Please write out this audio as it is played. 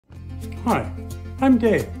Hi, I'm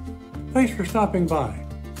Dave. Thanks for stopping by.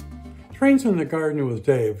 Trains in the Garden with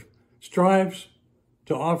Dave strives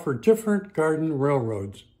to offer different garden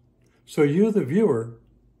railroads so you, the viewer,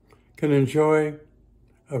 can enjoy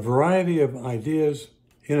a variety of ideas,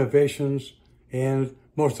 innovations, and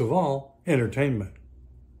most of all, entertainment.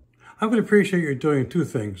 I would appreciate you doing two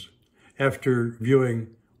things after viewing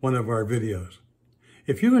one of our videos.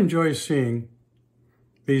 If you enjoy seeing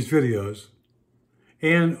these videos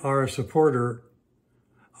and are a supporter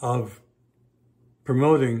of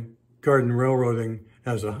promoting garden railroading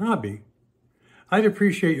as a hobby, I'd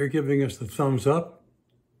appreciate your giving us the thumbs up,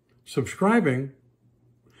 subscribing,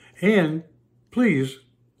 and please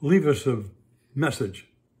leave us a message,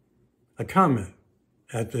 a comment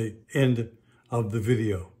at the end of the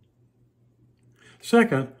video.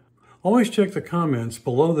 Second, always check the comments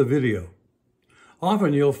below the video.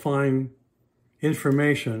 Often you'll find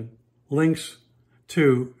information, links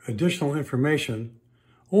to additional information,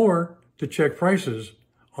 or to check prices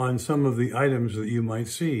on some of the items that you might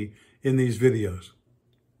see in these videos.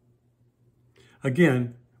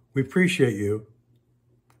 Again, we appreciate you.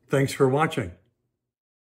 Thanks for watching.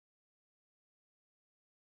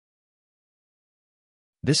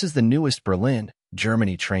 This is the newest Berlin,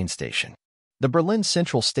 Germany train station. The Berlin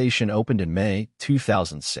Central Station opened in May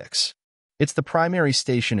 2006. It's the primary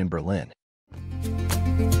station in Berlin.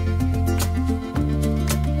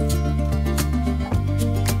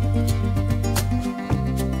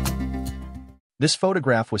 This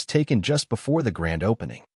photograph was taken just before the grand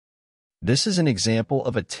opening. This is an example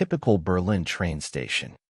of a typical Berlin train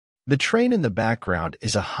station. The train in the background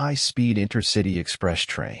is a high-speed intercity express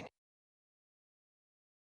train.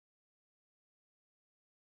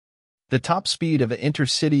 The top speed of an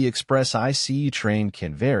intercity express ICE train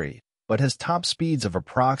can vary, but has top speeds of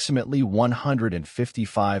approximately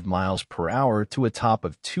 155 miles per hour to a top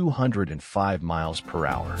of 205 miles per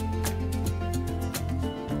hour.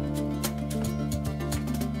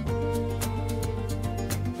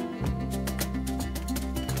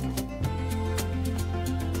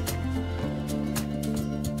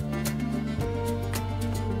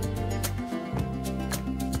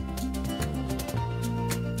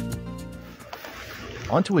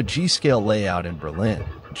 Onto a G-scale layout in Berlin,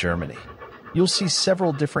 Germany. You'll see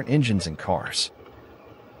several different engines and cars.